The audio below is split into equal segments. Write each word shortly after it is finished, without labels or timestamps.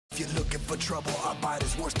you're looking for trouble, our bite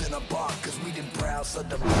is worse than a bar, cause we done browse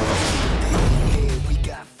under yeah, we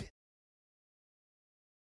got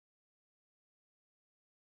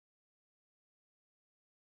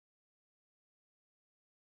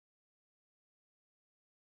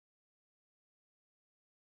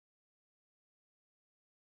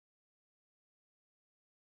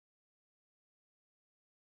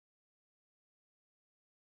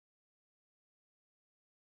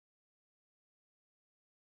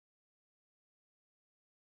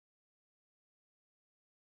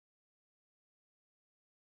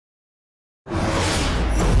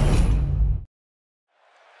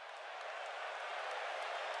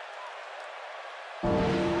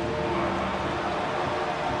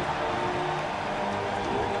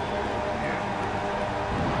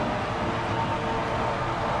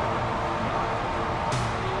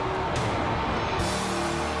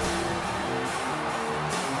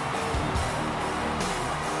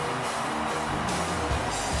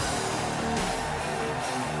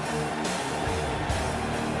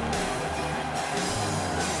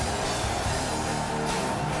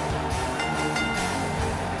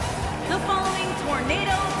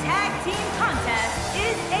Tornado Tag Team Contest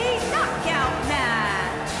is a knockout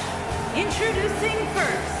match. Introducing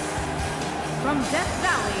first, from Death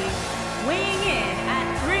Valley, weighing in at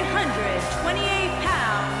 328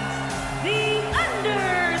 pounds, The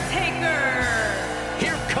Undertaker.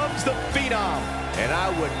 Here comes the Phenom, and I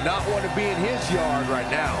would not want to be in his yard right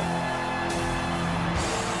now.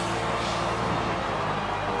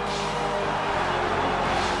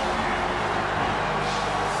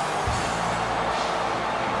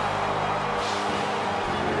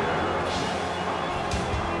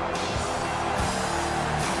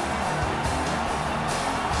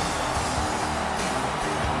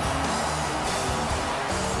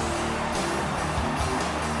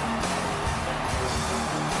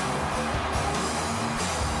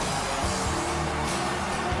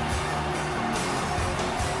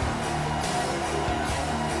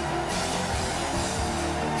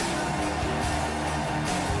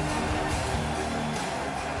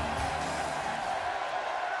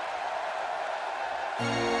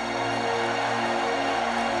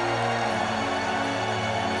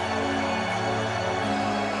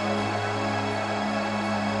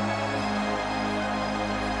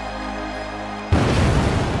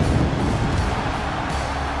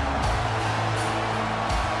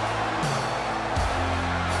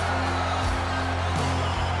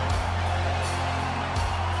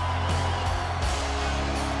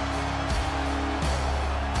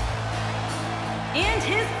 And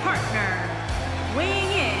his partner,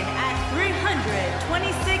 weighing in at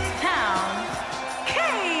 326 pounds,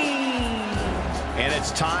 Kane. And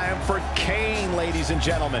it's time for Kane, ladies and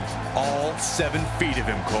gentlemen. All 7 feet of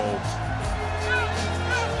him, Cole.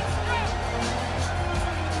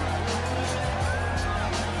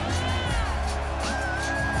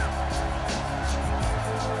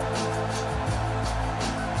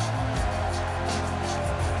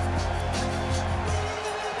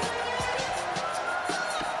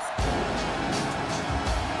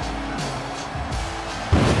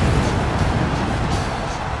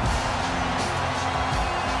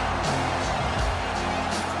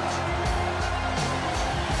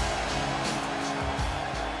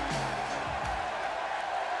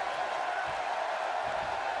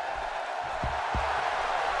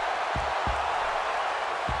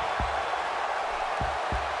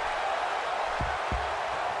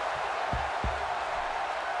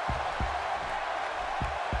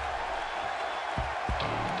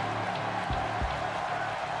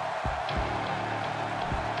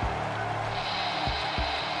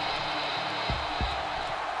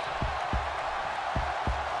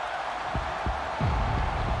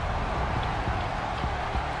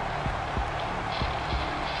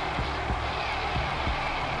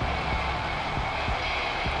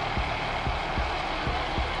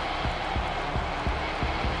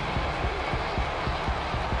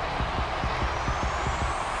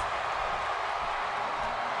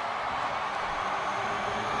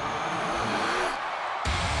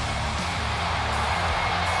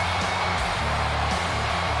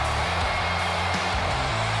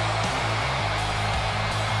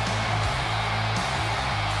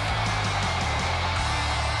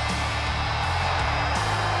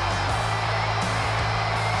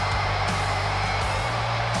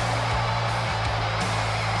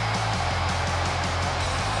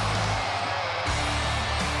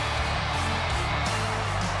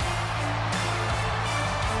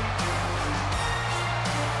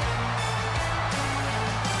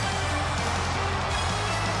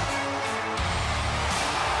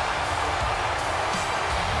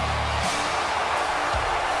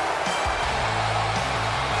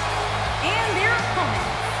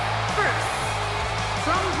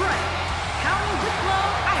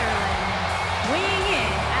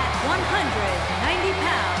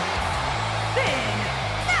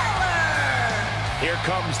 Here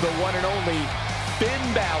comes the one and only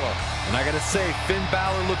Finn Balor. And I gotta say, Finn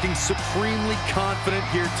Balor looking supremely confident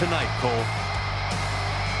here tonight, Cole.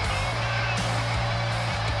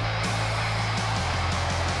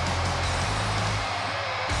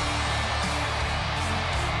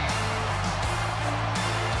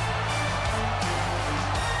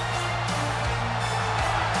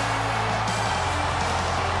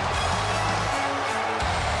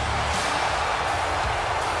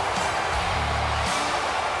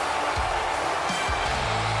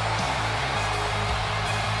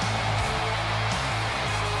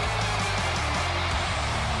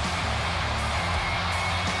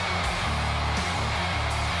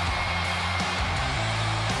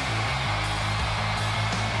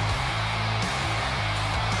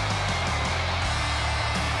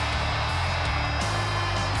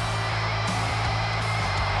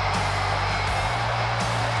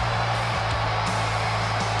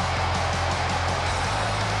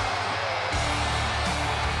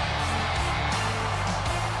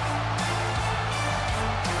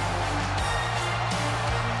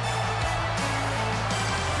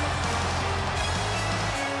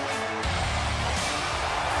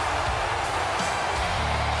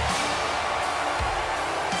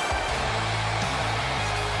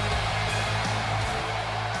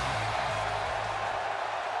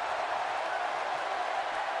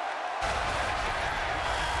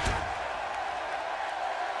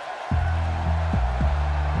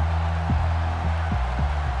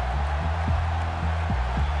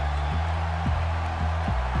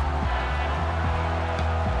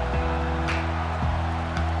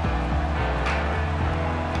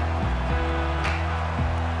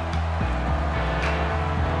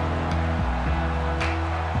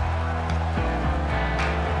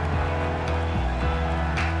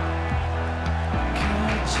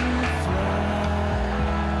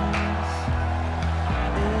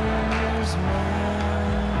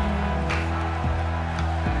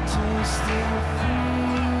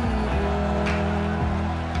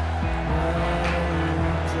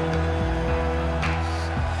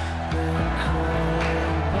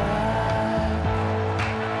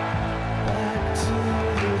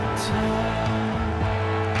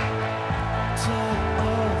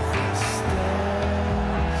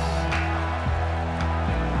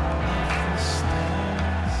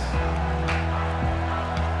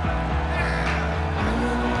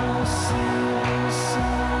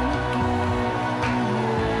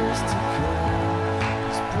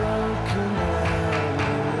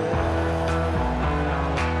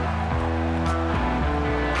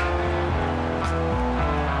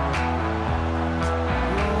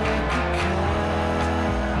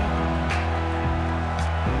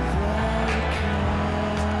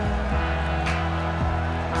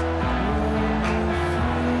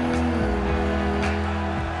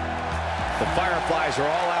 Fireflies are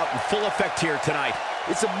all out in full effect here tonight.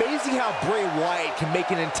 It's amazing how Bray Wyatt can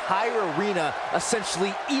make an entire arena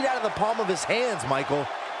essentially eat out of the palm of his hands, Michael.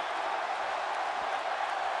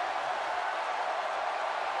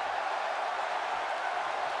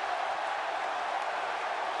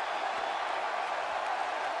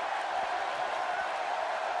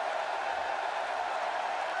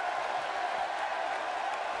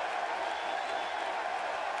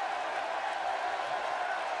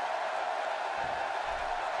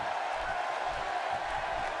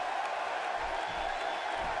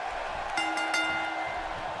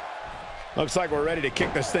 Looks like we're ready to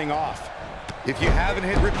kick this thing off. If you haven't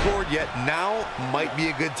hit record yet, now might be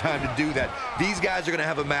a good time to do that. These guys are going to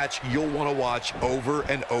have a match you'll want to watch over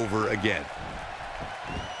and over again.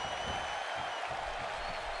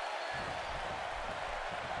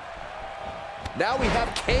 Now we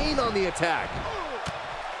have Kane on the attack.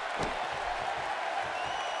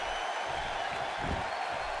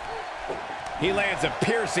 He lands a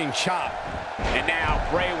piercing chop. And now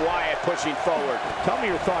Bray Wyatt pushing forward. Tell me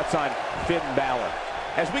your thoughts on Finn Balor.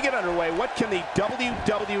 As we get underway, what can the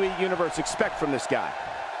WWE Universe expect from this guy?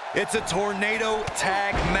 It's a tornado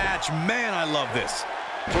tag match. Man, I love this.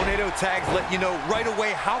 Tornado tags let you know right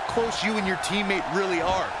away how close you and your teammate really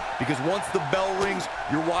are. Because once the bell rings,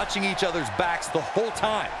 you're watching each other's backs the whole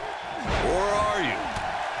time. Or are you?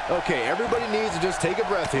 Okay, everybody needs to just take a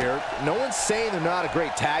breath here. No one's saying they're not a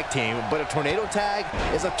great tag team, but a tornado tag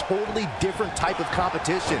is a totally different type of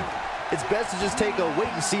competition. It's best to just take a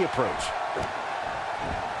wait-and-see approach.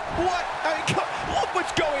 What? Look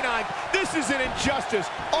what's going on. This is an injustice,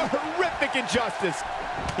 a horrific injustice.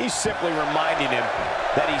 He's simply reminding him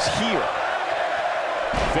that he's here.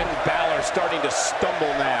 Finn Balor starting to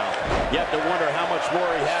stumble now. You have to wonder how much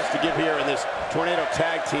more he has to give here in this tornado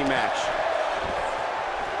tag team match.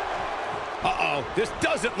 Uh-oh, this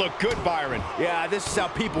doesn't look good, Byron. Yeah, this is how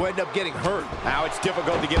people end up getting hurt. Now it's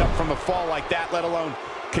difficult to get up from a fall like that, let alone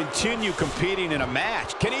continue competing in a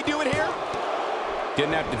match. Can he do it here?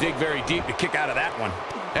 Didn't have to dig very deep to kick out of that one.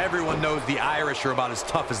 Everyone knows the Irish are about as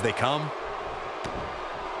tough as they come.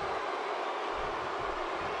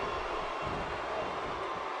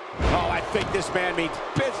 Oh, I think this man means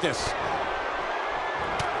business.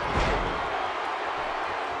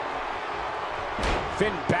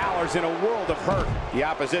 Finn Balor's in a world of hurt. The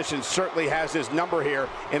opposition certainly has his number here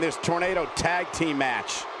in this Tornado Tag Team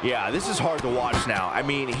match. Yeah, this is hard to watch now. I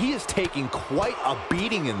mean, he is taking quite a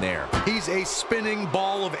beating in there. He's a spinning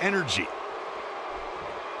ball of energy.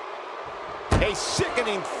 A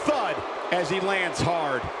sickening thud as he lands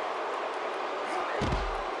hard.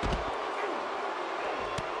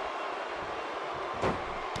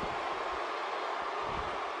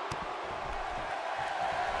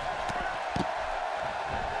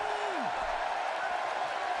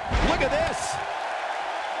 Look at this.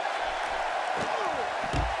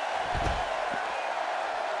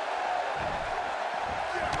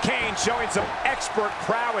 Kane showing some expert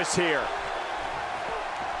prowess here.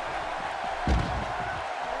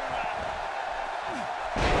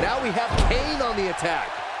 Now we have Kane on the attack.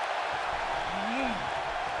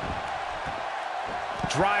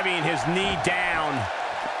 Driving his knee down.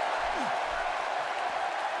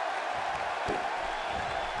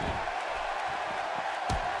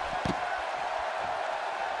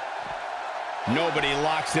 Nobody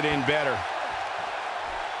locks it in better.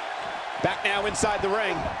 Back now inside the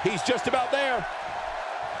ring. He's just about there.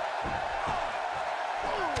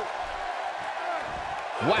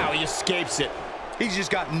 Wow, he escapes it. He's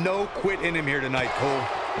just got no quit in him here tonight, Cole.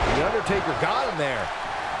 The Undertaker got him there.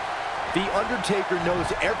 The Undertaker knows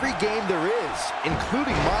every game there is,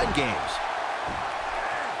 including mind games.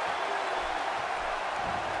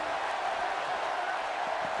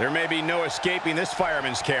 There may be no escaping this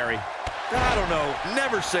fireman's carry. I don't know.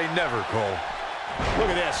 Never say never, Cole. Look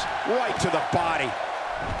at this. Right to the body.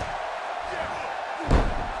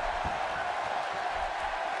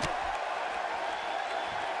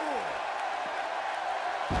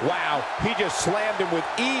 Wow, he just slammed him with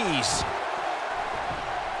ease.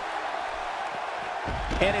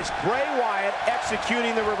 And it's Bray Wyatt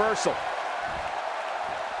executing the reversal.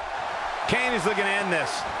 Kane is looking to end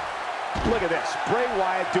this. Look at this. Bray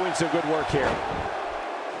Wyatt doing some good work here.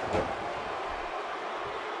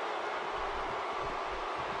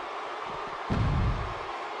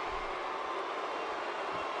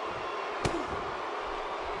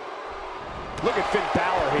 Look at Finn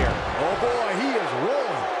Balor here. Oh boy, he is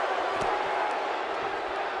rolling.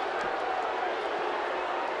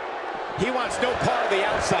 He wants no part of the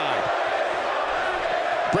outside.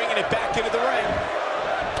 Bringing it back into the ring.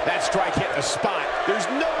 That strike hit the spot. There's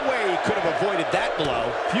no way he could have avoided that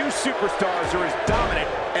blow. Few superstars are as dominant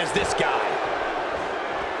as this guy.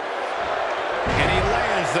 And he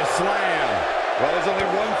lands the slam. Well, there's only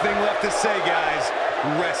one thing left to say, guys.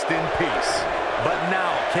 Rest in peace. But now,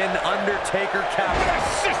 can Undertaker capture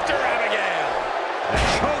Sister Abigail?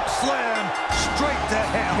 Choke slam straight to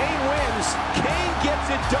hell. Kane wins. Kane gets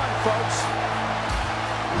it done, folks.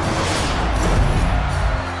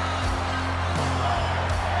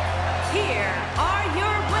 Here are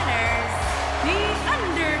your winners, The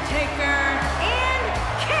Undertaker and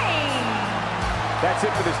Kane. That's it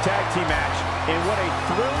for this tag team match. And what a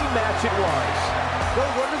thrilling match it was. No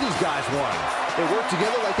wonder these guys won. They work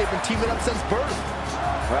together like they've been teaming up since birth.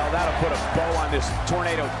 Well, that'll put a bow on this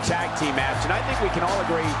Tornado Tag Team match, and I think we can all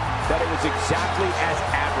agree that it was exactly as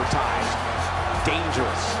advertised.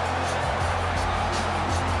 Dangerous,